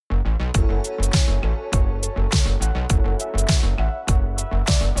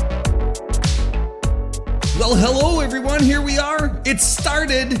Well, hello everyone, here we are. It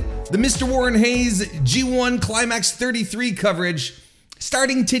started, the Mr. Warren Hayes G1 CLIMAX 33 coverage,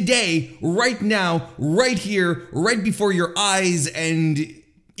 starting today, right now, right here, right before your eyes and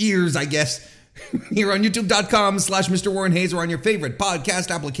ears, I guess, here on youtube.com/Mr. Warren Hayes or on your favorite podcast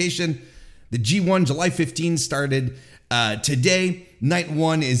application. The G1 July 15 started today. Night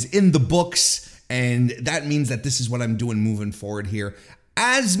one is in the books, and that means that this is what I'm doing moving forward here.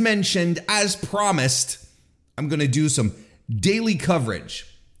 As mentioned, as promised, I'm going to do some daily coverage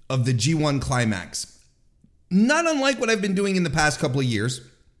of the G1 CLIMAX. Not unlike what I've been doing in the past couple of years.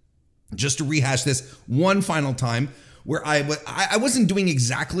 Just to rehash this one final time, where I wasn't doing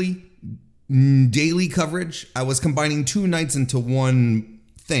exactly daily coverage. I was combining two nights into one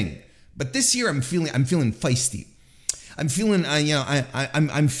thing. But this year I'm feeling feisty. I'm feeling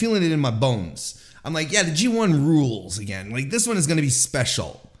I'm feeling it in my bones. I'm like, yeah, the G1 rules again. Like, this one is going to be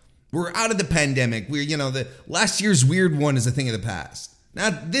special. We're out of the pandemic. The last year's weird one is a thing of the past. Now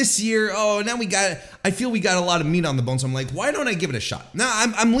this year, I feel we got a lot of meat on the bone. So I'm like, why don't I give it a shot? Now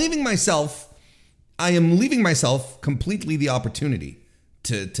I am leaving myself completely the opportunity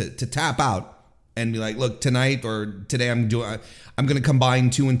to tap out and be like, look, tonight or today I'm going to combine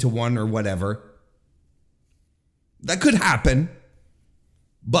two into one or whatever. That could happen.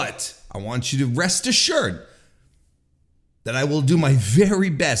 But I want you to rest assured that I will do my very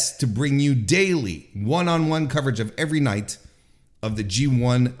best to bring you daily one-on-one coverage of every night of the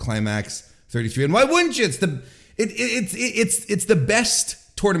G1 CLIMAX 33. And why wouldn't you? It's the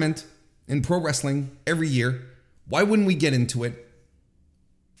best tournament in pro wrestling every year. Why wouldn't we get into it?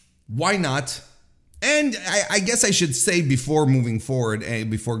 Why not? And I guess I should say before moving forward,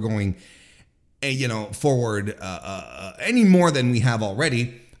 before going forward any more than we have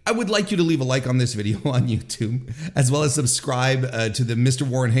already, I would like you to leave a like on this video on YouTube, as well as subscribe to the Mr.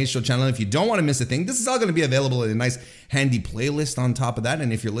 Warren Hayes Show channel if you don't want to miss a thing. This is all going to be available in a nice handy playlist on top of that.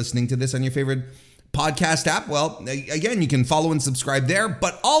 And if you're listening to this on your favorite podcast app, well, again, you can follow and subscribe there,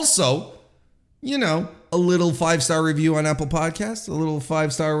 but also, a little 5-star review on Apple Podcasts, a little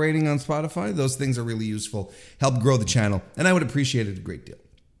 5-star rating on Spotify. Those things are really useful, help grow the channel, and I would appreciate it a great deal.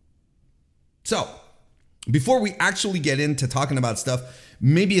 So, before we actually get into talking about stuff,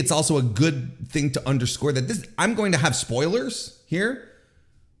 maybe it's also a good thing to underscore that I'm going to have spoilers here.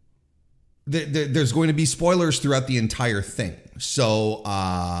 There's going to be spoilers throughout the entire thing. So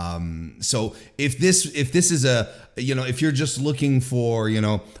if this is if you're just looking for,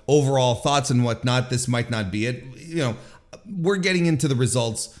 overall thoughts and whatnot, this might not be it. We're getting into the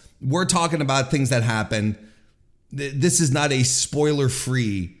results. We're talking about things that happen. This is not a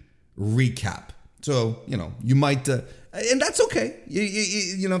spoiler-free recap. So, you might, and that's okay.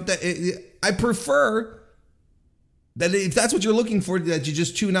 I prefer that if that's what you're looking for, that you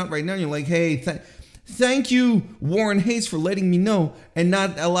just tune out right now and you're like, hey, thank you, Warren Hayes, for letting me know and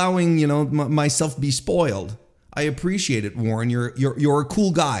not allowing, myself be spoiled. I appreciate it, Warren. You're a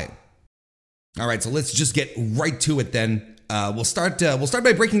cool guy. All right, so let's just get right to it then. We'll start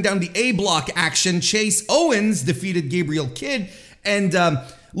by breaking down the A block action. Chase Owens defeated Gabriel Kidd, and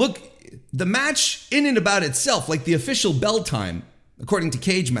look, the match in and about itself, like the official bell time, according to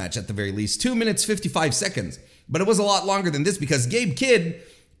Cage Match at the very least, 2 minutes, 55 seconds. But it was a lot longer than this because Gabe Kidd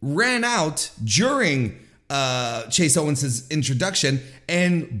ran out during Chase Owens' introduction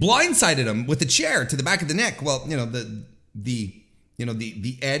and blindsided him with a chair to the back of the neck. Well, the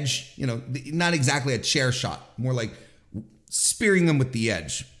edge, not exactly a chair shot, more like spearing him with the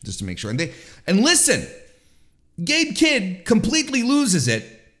edge, just to make sure. And listen, Gabe Kidd completely loses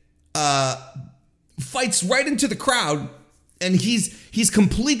it. Fights right into the crowd, and he's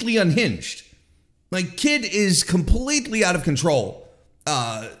completely unhinged. Like, Kidd is completely out of control,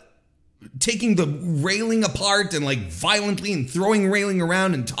 taking the railing apart and like violently and throwing railing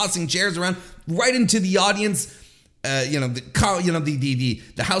around and tossing chairs around right into the audience.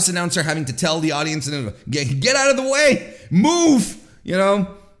 The house announcer having to tell the audience and get out of the way, move,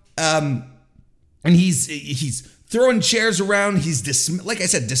 and he's throwing chairs around. He's like I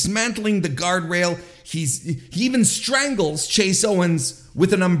said, dismantling the guardrail. He even strangles Chase Owens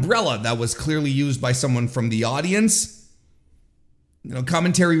with an umbrella that was clearly used by someone from the audience.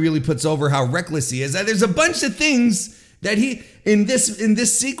 Commentary really puts over how reckless he is. There's a bunch of things that he in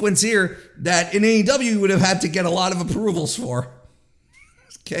this sequence here that in AEW would have had to get a lot of approvals for.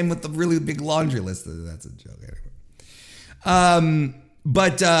 Came with a really big laundry list. That's a joke anyway.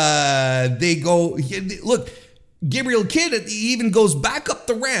 But they go look. Gabriel Kidd even goes back up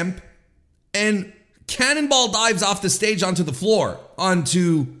the ramp and cannonball dives off the stage onto the floor,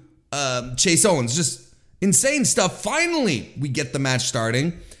 onto Chase Owens. Just insane stuff. Finally, we get the match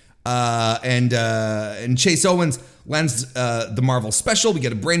starting. And Chase Owens lands the Marvel special. We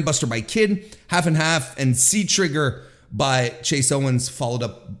get a brainbuster by Kid, half and half, and C-trigger by Chase Owens, followed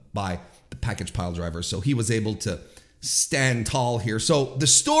up by the package pile driver. So he was able to stand tall here. So the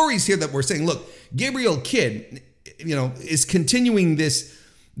stories here that we're saying, look, Gabriel Kidd, is continuing this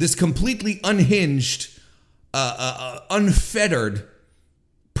completely unhinged, unfettered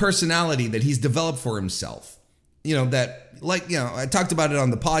personality that he's developed for himself. I talked about it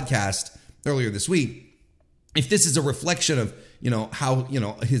on the podcast earlier this week. If this is a reflection of, how,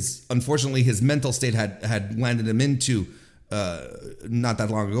 unfortunately his mental state had landed him into, not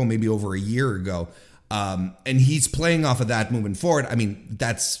that long ago, maybe over a year ago. And he's playing off of that moving forward. I mean,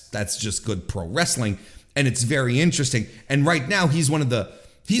 that's just good pro wrestling, and it's very interesting. And right now he's one of the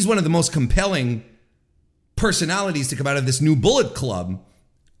most compelling personalities to come out of this new Bullet Club.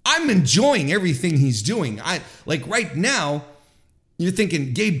 I'm enjoying everything he's doing. Right now, you're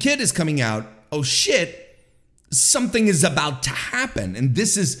thinking Gabe Kidd is coming out. Oh shit, something is about to happen. And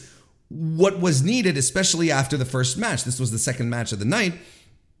this is what was needed, especially after the first match. This was the second match of the night.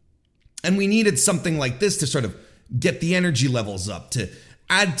 And we needed something like this to sort of get the energy levels up, to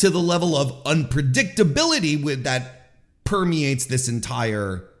add to the level of unpredictability that permeates this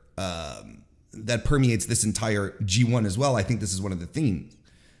entire G1 as well. I think this is one of the themes.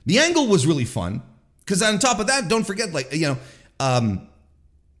 The angle was really fun because on top of that, don't forget,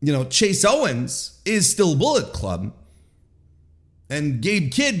 Chase Owens is still Bullet Club, and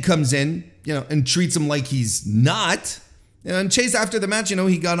Gabe Kidd comes in, and treats him like he's not. And Chase, after the match,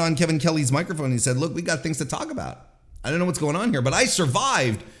 he got on Kevin Kelly's microphone and he said, "Look, we got things to talk about. I don't know what's going on here, but I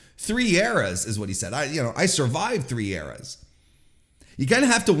survived 3 eras," is what he said. I survived 3 eras. You kind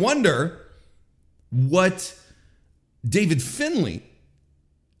of have to wonder what David Finlay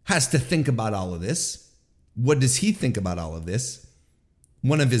has to think about all of this. What does he think about all of this?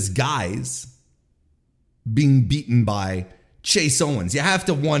 One of his guys being beaten by Chase Owens. You have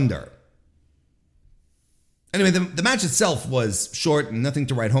to wonder. Anyway, the match itself was short and nothing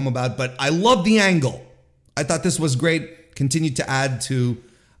to write home about, but I love the angle. I thought this was great. Continued to add to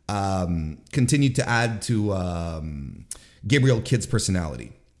Gabriel Kidd's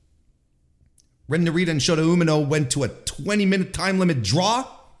personality. Ren Narita and Shota Umino went to a 20-minute time limit draw.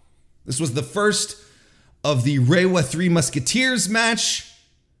 This was the first of the Reiwa Three Musketeers matches.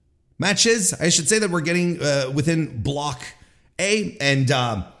 I should say that we're getting within Block A, and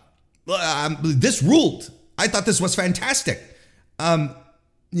this ruled. I thought this was fantastic.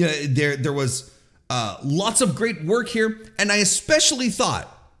 There was lots of great work here, and I especially thought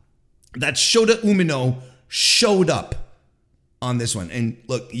that Shota Umino showed up on this one. And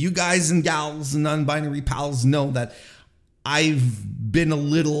look, you guys and gals and non-binary pals know that I've been a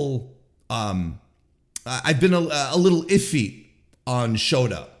little iffy on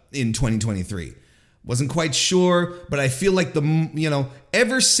Shota in 2023. Wasn't quite sure, but I feel like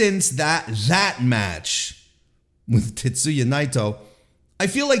ever since that match with Tetsuya Naito, I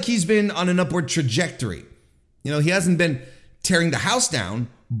feel like he's been on an upward trajectory. He hasn't been tearing the house down,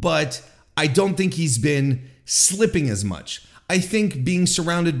 but I don't think he's been slipping as much. I think being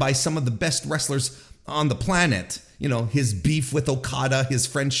surrounded by some of the best wrestlers on the planet, his beef with Okada, his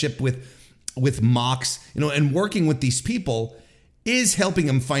friendship with Mox, and working with these people is helping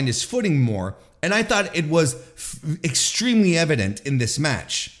him find his footing more. And I thought it was extremely evident in this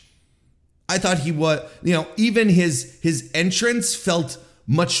match. I thought he was, even his entrance felt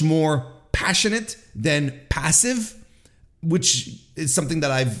much more passionate than passive, which is something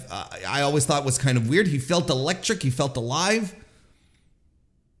that I always thought was kind of weird. He felt electric. He felt alive.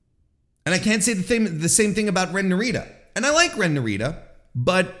 And I can't say the same thing about Ren Narita. And I like Ren Narita,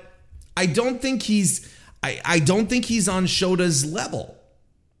 but I don't think he's on Shota's level.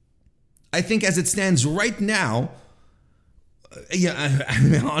 I think as it stands right now,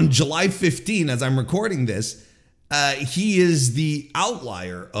 on July 15, as I'm recording this, he is the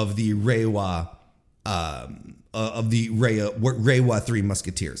outlier of the Reiwa Three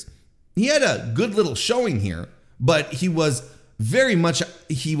Musketeers. He had a good little showing here, but he was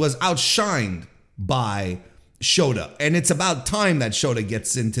outshined by Shota. And it's about time that Shota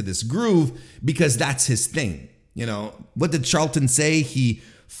gets into this groove because that's his thing. What did Charlton say? He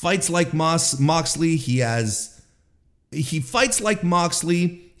fights like Moxley. He fights like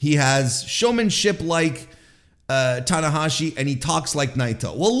Moxley. He has showmanship like Tanahashi, and he talks like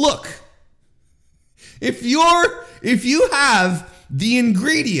Naito. Well, look, if you have the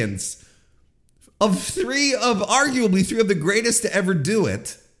ingredients of arguably three of the greatest to ever do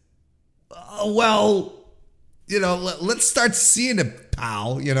it, let's start seeing it,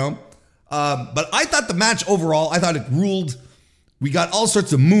 pal. But I thought the match overall, I thought it ruled We got all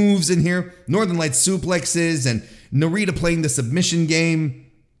sorts of moves in here. Northern Lights suplexes and Narita playing the submission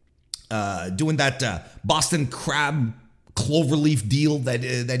game. Doing that Boston Crab cloverleaf deal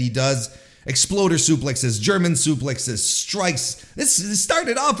that he does. Exploder suplexes, German suplexes, strikes. This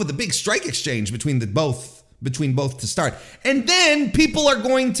started off with a big strike exchange between both to start. And then people are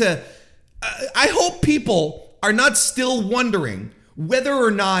going to... I hope people are not still wondering whether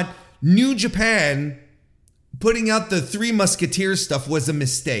or not New Japan putting out the Three Musketeers stuff was a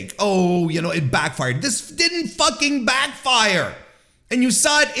mistake. Oh, it backfired. This didn't fucking backfire. And you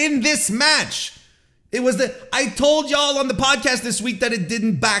saw it in this match. I told y'all on the podcast this week that it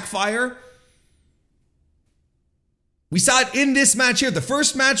didn't backfire. We saw it in this match here. The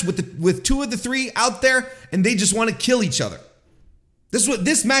first match with two of the three out there, and they just want to kill each other.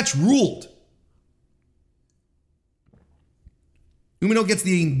 This match ruled. Umino gets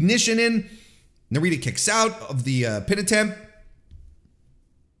the ignition in. Narita kicks out of the pin attempt.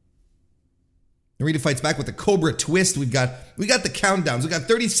 Narita fights back with the Cobra twist. We got the countdowns. We got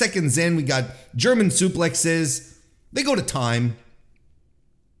 30 seconds in. We got German suplexes. They go to time.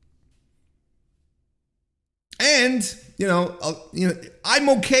 And, I'm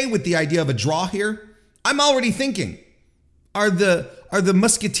okay with the idea of a draw here. I'm already thinking, are the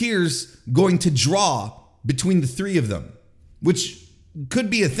Musketeers going to draw between the three of them? Which could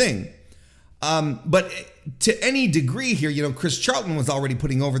be a thing. But to any degree here, Chris Charlton was already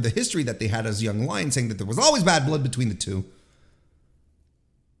putting over the history that they had as Young Lions, saying that there was always bad blood between the two.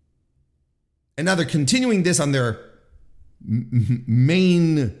 And now they're continuing this on their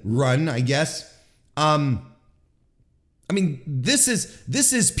main run, I guess. This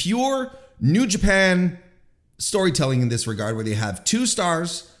is pure New Japan storytelling in this regard, where they have two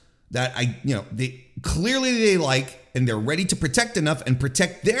stars that they clearly like, and they're ready to protect enough and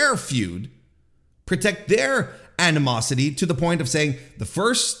protect their feud, protect their animosity to the point of saying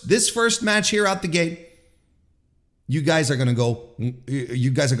this first match here out the gate, you guys are going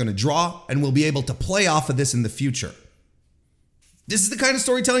to draw, and we'll be able to play off of this in the future. This is the kind of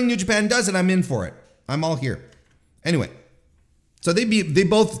storytelling New Japan does, and I'm in for it. I'm all here. Anyway, so they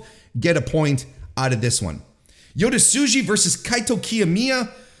both get a point out of this one. Yota Tsuji versus Kaito Kiyomiya,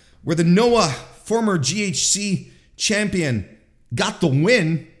 where the Noah, former GHC champion, got the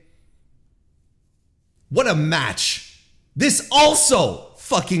win. What a match. This also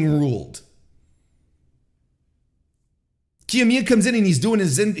fucking ruled. Kiyomiya comes in and he's doing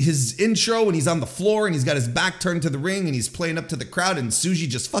his intro, and he's on the floor and he's got his back turned to the ring and he's playing up to the crowd, and Tsuji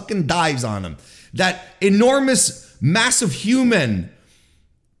just fucking dives on him. That enormous, massive human,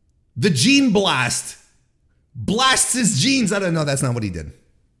 the gene blast, blasts his genes. I don't know. That's not what he did.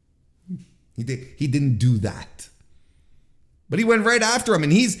 He didn't do that. But he went right after him,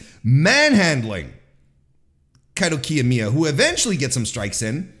 and he's manhandling Kaito Kiyomiya, who eventually gets some strikes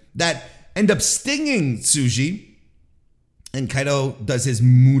in that end up stinging Tsuji. And Kaito does his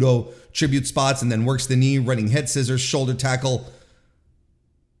Muto tribute spots and then works the knee, running head scissors, shoulder tackle.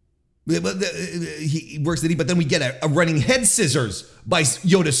 He works the knee, but then we get a running head scissors by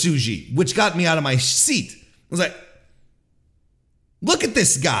Yota Tsuji, which got me out of my seat. I was like, look at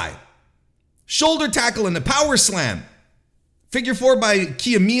this guy. Shoulder tackle and a power slam. Figure four by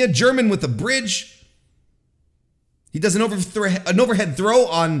Kiyomiya, German with a bridge. He does an overhead throw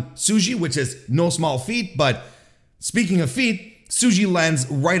on Tsuji, which is no small feat, but speaking of feet, Tsuji lands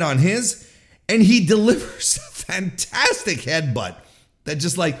right on his, and he delivers a fantastic headbutt that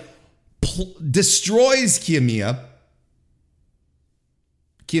just destroys Kiyomiya.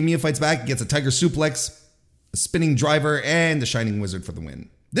 Kiyomiya fights back, gets a tiger suplex, a spinning driver, and the Shining Wizard for the win.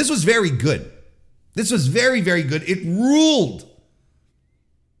 This was very good. This was very, very good. It ruled.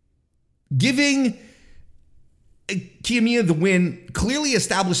 Giving Kiyomiya the win clearly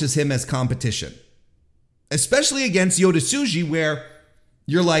establishes him as competition, especially against Yota Tsuji, where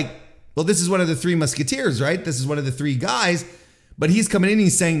you're like, well, this is one of the Three Musketeers, right? This is one of the three guys. But he's coming in,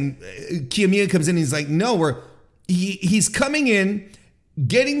 he's saying, Kiyomiya comes in, he's like, no, he's coming in,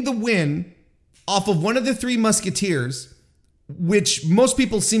 getting the win off of one of the Three Musketeers, which most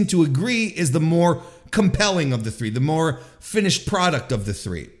people seem to agree is the more compelling of the three, the more finished product of the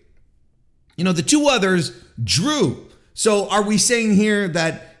three. The two others drew. So are we saying here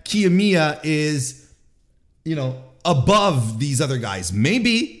that Kiyomiya is, above these other guys?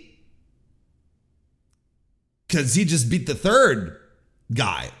 Maybe. Because he just beat the third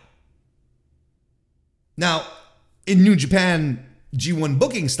guy. Now, in New Japan G1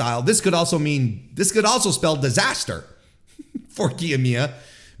 booking style, this could also spell disaster for Kiyomiya,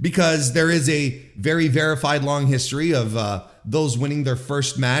 because there is a very verified long history of those winning their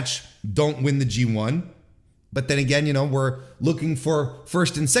first match don't win the G1. But then again, we're looking for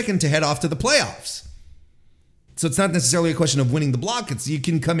first and second to head off to the playoffs. So it's not necessarily a question of winning the block. It's you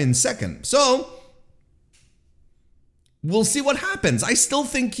can come in second. So we'll see what happens. I still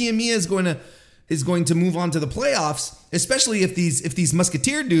think Kiyomiya is going to move on to the playoffs, especially if these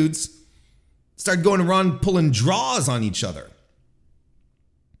Musketeer dudes start going around pulling draws on each other.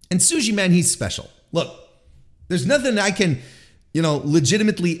 And Tsuji, man, he's special. Look, there's nothing I can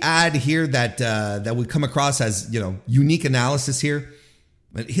legitimately add here that would come across as, unique analysis here.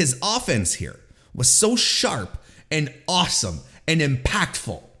 But his offense here was so sharp and awesome and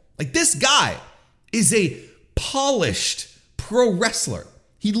impactful. Like, this guy is a polished pro wrestler.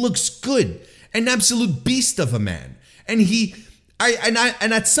 He looks good, an absolute beast of a man. And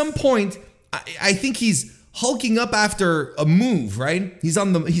at some point, I think he's hulking up after a move, right? He's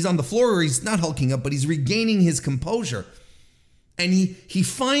on the floor, or he's not hulking up, but he's regaining his composure. And he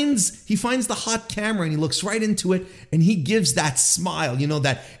finds the hot camera, and he looks right into it, and he gives that smile,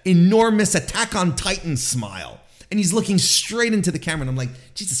 that enormous Attack on Titan smile. And he's looking straight into the camera, and I'm like,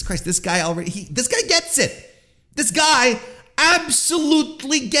 Jesus Christ, this guy gets it. This guy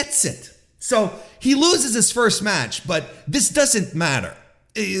absolutely gets it. So he loses his first match, but this doesn't matter.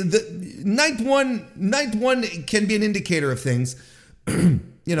 The night one can be an indicator of things,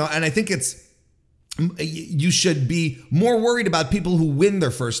 and I think you should be more worried about people who win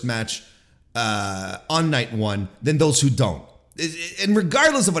their first match on night one than those who don't. And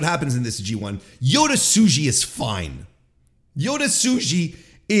regardless of what happens in this G1, Yota Tsuji is fine. Yota Tsuji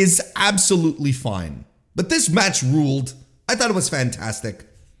is absolutely fine. But this match ruled. I thought it was fantastic.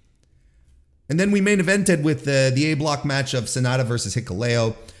 And then we main evented with the A block match of Sanada versus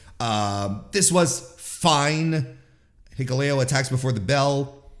Hikuleo. This was fine. Hikuleo attacks before the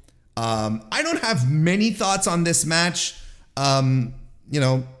bell. I don't have many thoughts on this match. Hikuleo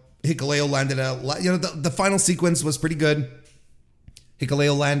landed the final sequence was pretty good.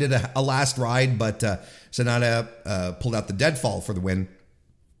 Hikuleo landed a last ride, but Sanada pulled out the deadfall for the win.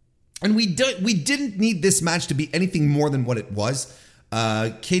 And we didn't need this match to be anything more than what it was.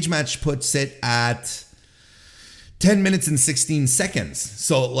 Cage Match puts it at 10 minutes and 16 seconds.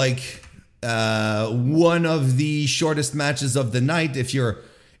 So one of the shortest matches of the night, if you're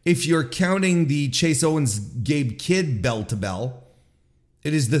counting the Chase Owens Gabe Kidd bell to bell.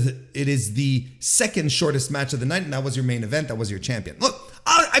 It is the second shortest match of the night, and that was your main event. That was your champion. Look,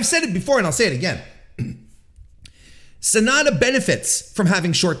 I've said it before, and I'll say it again. Sanada benefits from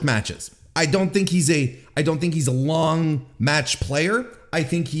having short matches. I don't think he's a long match player. I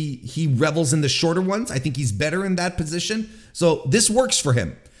think he revels in the shorter ones. I think he's better in that position. So this works for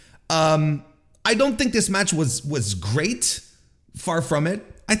him. I don't think this match was great. Far from it.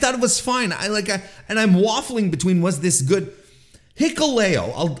 I thought it was fine. And I'm waffling between was this good.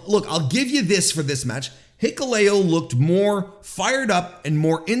 Hikuleo, I'll give you this for this match. Hikuleo looked more fired up and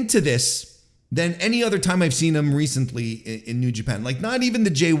more into this than any other time I've seen him recently in New Japan. Like, not even the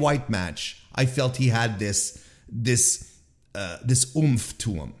Jay White match, I felt he had this oomph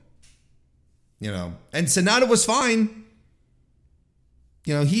to him. And Sanada was fine.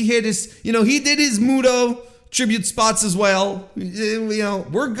 He hit he did his Muto tribute spots as well.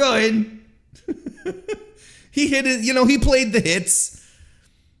 We're good. He hit it, he played the hits.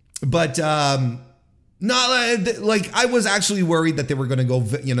 But I was actually worried that they were going to go,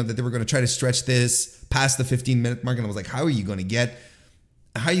 that they were going to try to stretch this past the 15-minute mark. And I was like, how are you going to get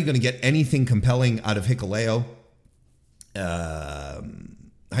anything compelling out of Hikuleo?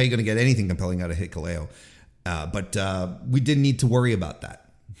 But we didn't need to worry about that.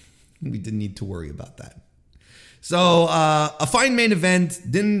 So a fine main event,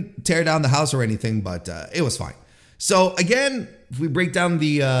 didn't tear down the house or anything, but it was fine. So again, if we break down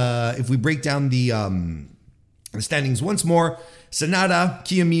the standings once more, Sanada,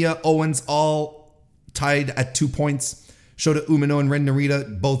 Kiyomiya, Owens all tied at 2 points. Shota Umino and Ren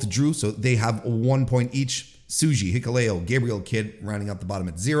Narita both drew, so they have 1 point each. Tsuji, Hikuleo, Gabriel Kidd rounding out the bottom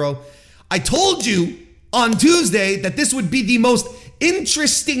at 0. I told you on Tuesday that this would be the most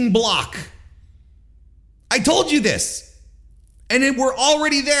interesting block. I told you this, and we're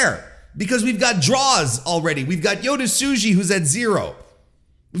already there because we've got draws already. We've got Yota Tsuji, who's at 0.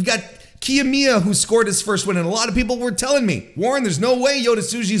 We've got Kiyomiya, who scored his first win, and a lot of people were telling me, Warren, there's no way Yota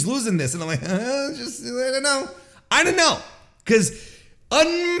Tsuji's losing this. And I'm like, I don't know, because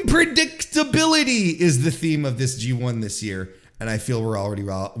unpredictability is the theme of this G1 this year, and I feel we're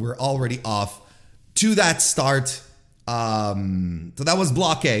already off to that start. So that was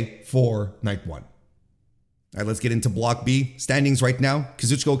Block A for Night 1. All right, let's get into Block B. Standings right now.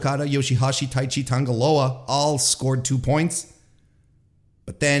 Kazuchika Okada, Yoshihashi, Taichi, Tangaloa all scored 2 points.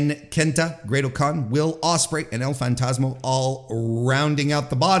 But then Kenta, Great-O-Khan, Will Ospreay, and El Phantasmo all rounding out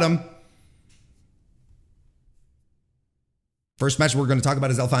the bottom. First match we're going to talk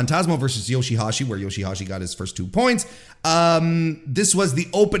about is El Phantasmo versus Yoshihashi, where Yoshihashi got his first 2 points. This was the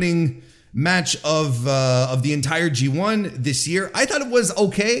opening match of the entire G1 this year. I thought it was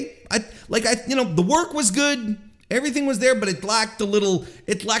okay. The work was good. Everything was there, but it lacked a little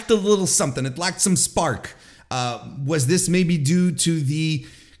something. It lacked some spark. Was this maybe due to the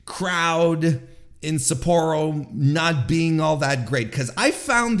crowd in Sapporo not being all that great? Because I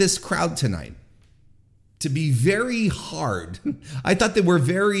found this crowd tonight to be very hard. I thought they were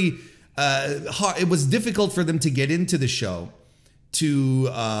very hard. It was difficult for them to get into the show, to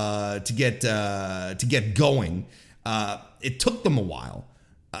get going. It took them a while,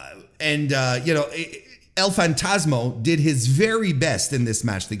 El Phantasmo did his very best in this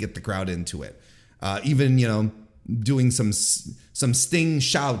match to get the crowd into it. Even doing some Sting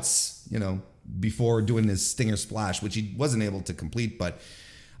shouts, before doing his Stinger splash, which he wasn't able to complete, but.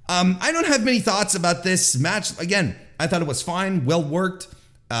 I don't have many thoughts about this match. Again, I thought it was fine, well worked,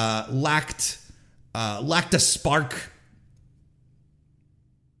 lacked a spark.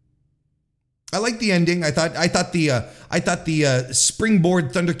 I liked the ending. I thought the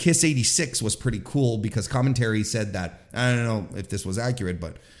Springboard Thunder Kiss 86 was pretty cool because commentary said that, I don't know if this was accurate,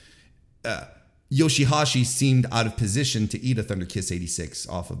 but Yoshihashi seemed out of position to eat a Thunder Kiss 86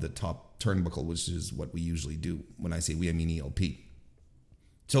 off of the top turnbuckle, which is what we usually do. When I say we, I mean ELP.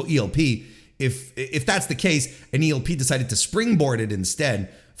 So ELP, if that's the case, and ELP decided to springboard it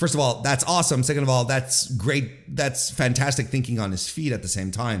instead, first of all, that's awesome. Second of all, that's great. That's fantastic thinking on his feet at the same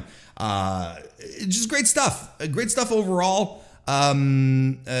time. Just great stuff. Great stuff overall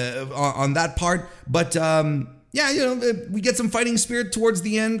on that part. But we get some fighting spirit towards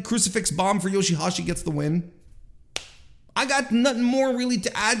the end. Crucifix bomb for Yoshihashi gets the win. I got nothing more really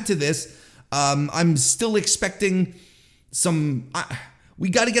to add to this. I'm still expecting some... We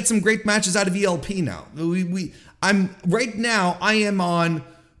got to get some great matches out of ELP now. I am on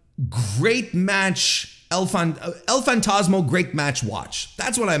great match El Phantasmo great match watch.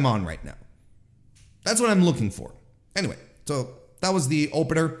 That's what I'm on right now. That's what I'm looking for. Anyway, so that was the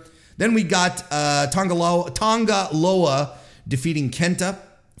opener. Then we got Tonga Loa defeating Kenta.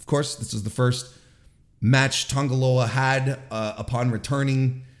 Of course, this was the first match Tonga Loa had upon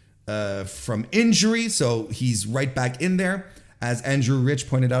returning from injury, so he's right back in there. As Andrew Rich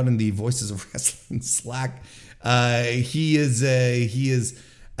pointed out in the Voices of Wrestling Slack, he is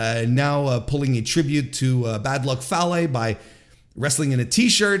now pulling a tribute to Bad Luck Fale by wrestling in a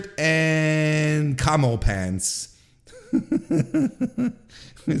t-shirt and camo pants.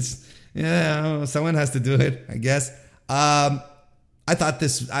 Someone has to do it, I guess. I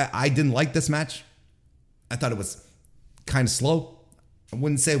didn't like this match. I thought it was kind of slow. I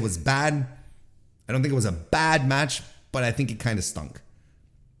wouldn't say it was bad. I don't think it was a bad match, but I think it kind of stunk.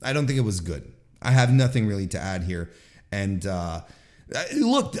 I don't think it was good. I have nothing really to add here. And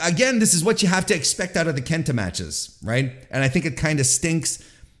look, again, this is what you have to expect out of the Kenta matches, right? And I think it kind of stinks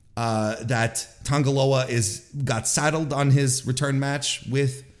that Tonga Loa got saddled on his return match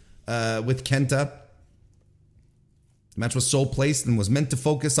with Kenta. The match was so placed and was meant to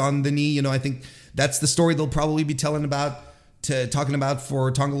focus on the knee. I think that's the story they'll probably be talking about for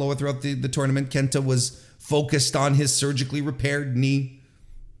Tonga Loa throughout the tournament. Kenta was focused on his surgically repaired knee.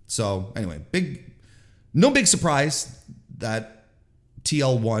 So anyway, no big surprise that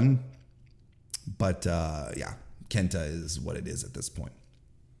TL won. But Kenta is what it is at this point.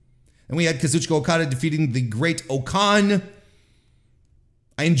 And we had Kazuchika Okada defeating the Great Okan.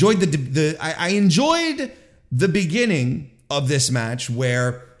 I enjoyed the beginning of this match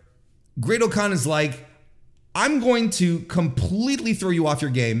where Great Okan is like, I'm going to completely throw you off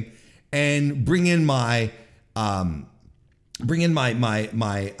your game and bring in my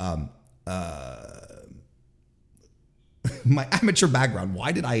amateur background.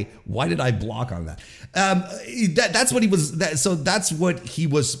 Why did I block on that? That's what he was. So that's what he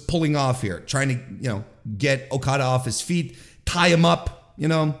was pulling off here, trying to get Okada off his feet, tie him up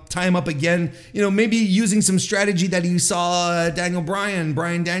again. Maybe using some strategy that you saw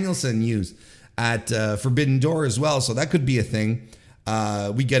Brian Danielson use at Forbidden Door as well. So that could be a thing.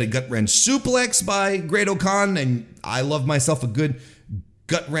 We get a gut wrench suplex by Great Okan, and I love myself a good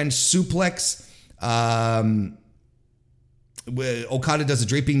gut wrench suplex. Okada does a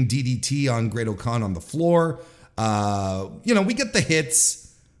draping DDT on Great Okan on the floor. We get the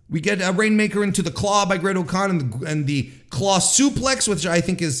hits. We get a Rainmaker into the claw by Great Okan and the claw suplex, which I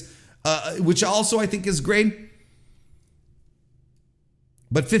think is great.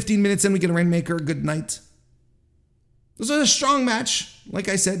 But 15 minutes in, we get a Rainmaker. Good night. This was a strong match. Like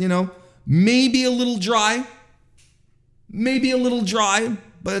I said, maybe a little dry.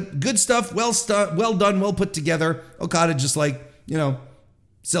 But good stuff. Well done, well put together. Okada just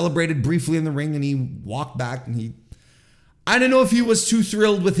celebrated briefly in the ring, and he walked back, and I don't know if he was too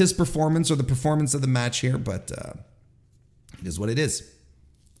thrilled with his performance or the performance of the match here, but it is what it is.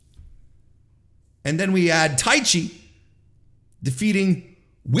 And then we had Taichi defeating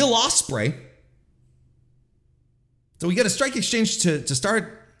Will Ospreay. So we get a strike exchange to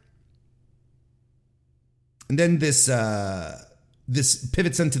start. And then this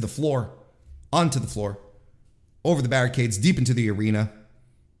pivots onto the floor, over the barricades, deep into the arena.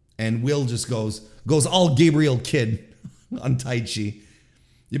 And Will just goes all Gabriel Kidd on Taichi.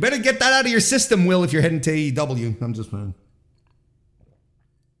 You better get that out of your system, Will, if you're heading to AEW. I'm just playing.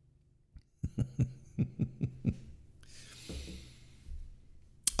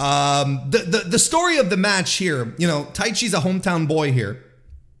 The story of the match here, Taichi's a hometown boy here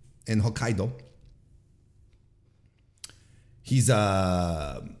in Hokkaido. He's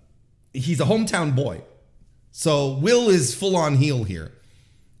a hometown boy. So Will is full on heel here.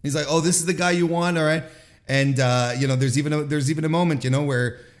 He's like, oh, this is the guy you want, all right? And there's even a moment,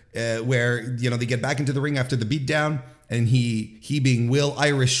 where they get back into the ring after the beatdown, and he being Will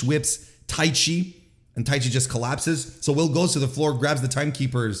Irish whips Taichi, and Taichi just collapses. So Will goes to the floor, grabs the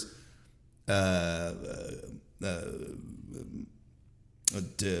timekeeper's time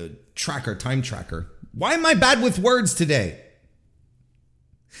tracker. Why am I bad with words today?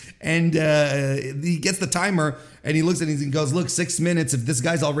 And he gets the timer, and he looks at it and he goes, look, 6 minutes. If this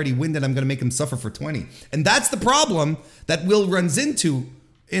guy's already winded, I'm going to make him suffer for 20. And that's the problem that Will runs into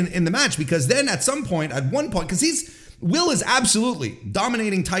in the match, because then at one point, because Will is absolutely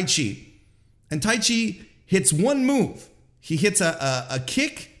dominating Taichi, and Taichi hits one move. He hits a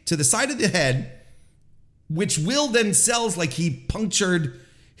kick to the side of the head, which Will then sells like he punctured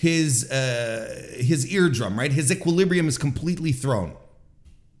his eardrum, right? His equilibrium is completely thrown.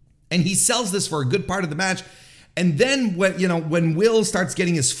 And he sells this for a good part of the match. And then when Will starts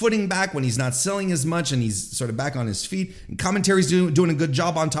getting his footing back, when he's not selling as much and he's sort of back on his feet, and commentary's doing a good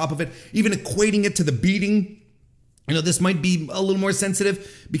job on top of it, even equating it to the beating. This might be a little more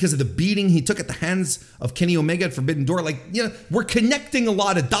sensitive because of the beating he took at the hands of Kenny Omega at Forbidden Door. We're connecting a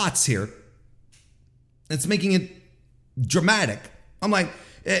lot of dots here. It's making it dramatic. I'm like,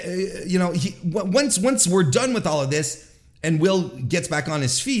 once we're done with all of this and Will gets back on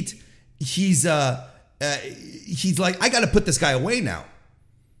his feet, he's like, I got to put this guy away now.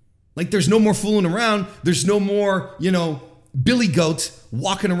 Like, there's no more fooling around. There's no more, Billy Goat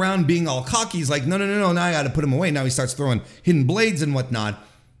walking around being all cocky. He's like, no, now I got to put him away. Now he starts throwing hidden blades and whatnot.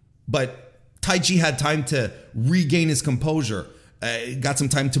 But Taichi had time to regain his composure, got some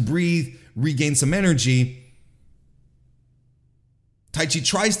time to breathe, regain some energy. Taichi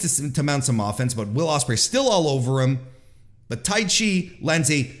tries to mount some offense, but Will Ospreay still all over him. But Taichi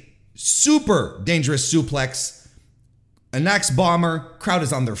lands a super dangerous suplex. An axe bomber, crowd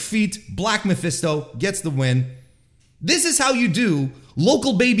is on their feet. Black Mephisto gets the win. This is how you do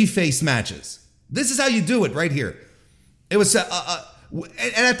local babyface matches. This is how you do it right here. It was, and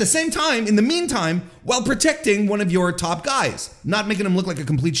at the same time, in the meantime, while protecting one of your top guys, not making him look like a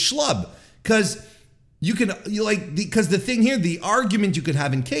complete schlub. Because because the thing here, the argument you could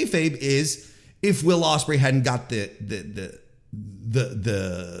have in kayfabe is if Will Ospreay hadn't got the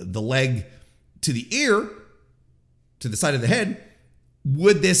leg to the ear, to the side of the head,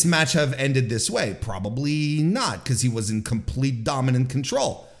 would this match have ended this way? Probably not, because he was in complete dominant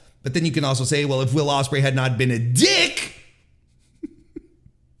control. But then you can also say, well, if Will Ospreay had not been a dick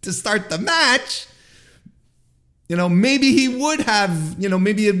to start the match, maybe he would have,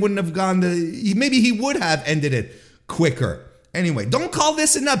 maybe it wouldn't have gone maybe he would have ended it quicker. Anyway, don't call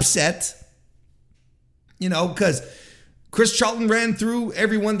this an upset, because Chris Charlton ran through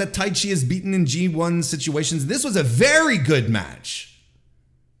everyone that Taichi has beaten in G1 situations. This was a very good match.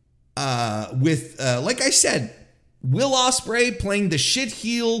 With like I said, Will Ospreay playing the shit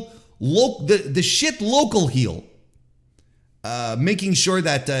heel, the shit local heel, making sure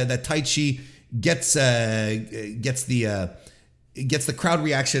that Taichi gets the crowd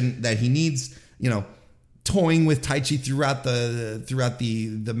reaction that he needs. Toying with Taichi throughout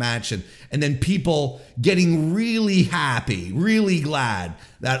the match, and then people getting really happy, really glad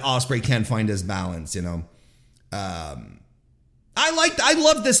that Ospreay can't find his balance. I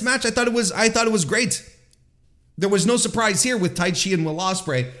loved this match. I thought it was great. There was no surprise here with Taichi and Will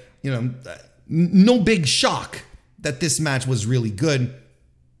Ospreay. No big shock that this match was really good.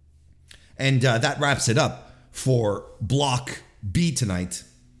 And that wraps it up for Block B tonight.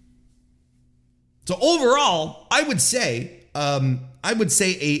 So overall, I would say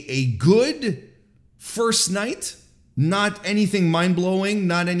a good first night. Not anything mind-blowing,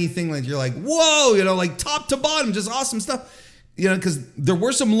 not anything like you're like, whoa, like top to bottom, just awesome stuff. Because there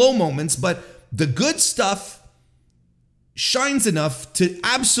were some low moments, but the good stuff shines enough to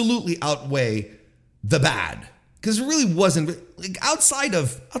absolutely outweigh the bad. Because it really wasn't, like, outside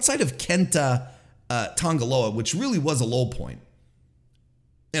of Kenta Tongaloa, which really was a low point.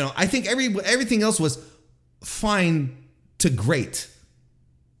 I think everything else was fine to great.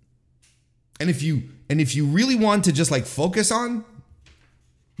 And if you really want to just like focus on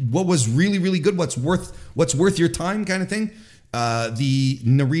what was really, really good, what's worth your time kind of thing, the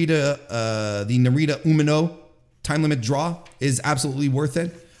Narita Umino time limit draw is absolutely worth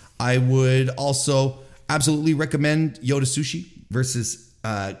it. I would also absolutely recommend Yoda Sushi versus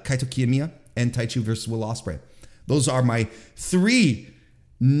Kaito Kiyomiya and Taichu versus Will Ospreay. Those are my 3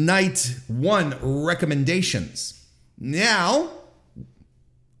 night 1 recommendations. Now,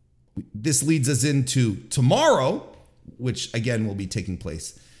 this leads us into tomorrow, which again will be taking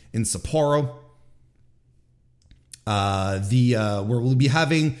place in Sapporo. Where we'll be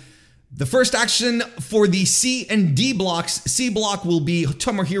having the first action for the C and D blocks. C block will be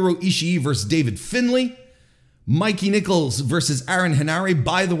Tomohiro Ishii versus David Finlay. Mikey Nichols versus Aaron Henare.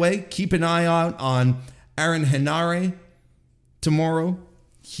 By the way, keep an eye out on Aaron Henare tomorrow.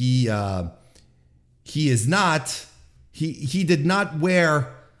 He did not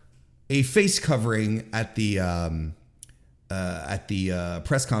wear a face covering at the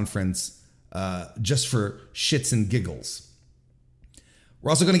press conference just for shits and giggles.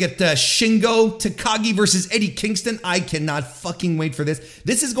 We're also going to get Shingo Takagi versus Eddie Kingston. I cannot fucking wait for this.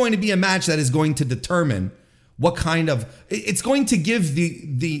 This is going to be a match that is going to determine what kind of... It's going to give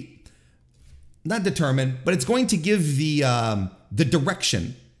the not determine, but it's going to give the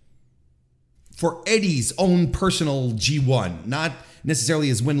direction for Eddie's own personal G1. Not necessarily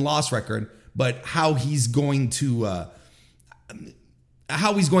his win-loss record, but how he's going to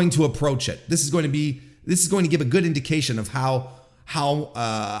approach it. This is going to give a good indication of how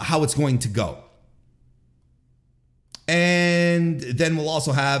it's going to go. And then we'll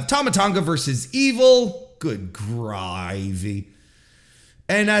also have Tama Tonga versus Evil. Good gravy.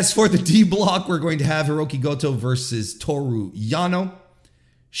 And as for the D block, we're going to have Hiroki Goto versus Toru Yano.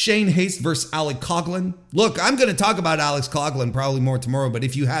 Shane Haste versus Alec Coughlin. Look, I'm going to talk about Alex Coughlin probably more tomorrow, but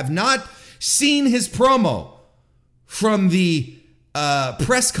if you have not seen his promo from the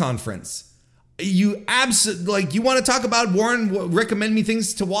press conference, you want to talk about Warren, recommend me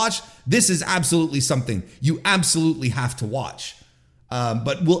things to watch. This is absolutely something you absolutely have to watch.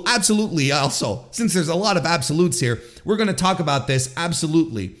 But we'll absolutely also, since there's a lot of absolutes here, we're going to talk about this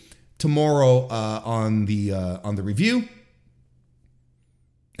absolutely tomorrow on the review.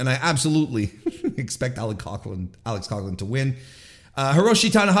 And I absolutely expect Alex Coughlin to win.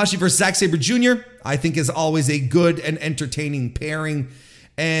 Hiroshi Tanahashi versus Zack Sabre Jr. I think is always a good and entertaining pairing.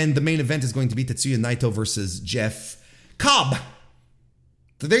 And the main event is going to be Tetsuya Naito versus Jeff Cobb.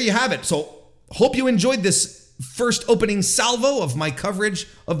 So there you have it. So hope you enjoyed this first opening salvo of my coverage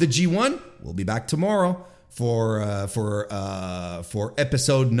of the G1. We'll be back tomorrow for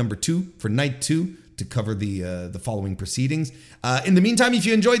episode number 2, for night 2, to cover the following proceedings. In the meantime, if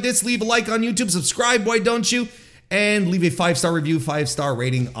you enjoyed this, leave a like on YouTube, subscribe, why don't you? And leave a 5-star review, 5-star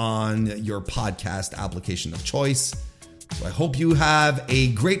rating on your podcast application of choice. So I hope you have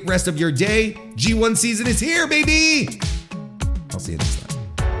a great rest of your day. G1 season is here, baby! I'll see you next time.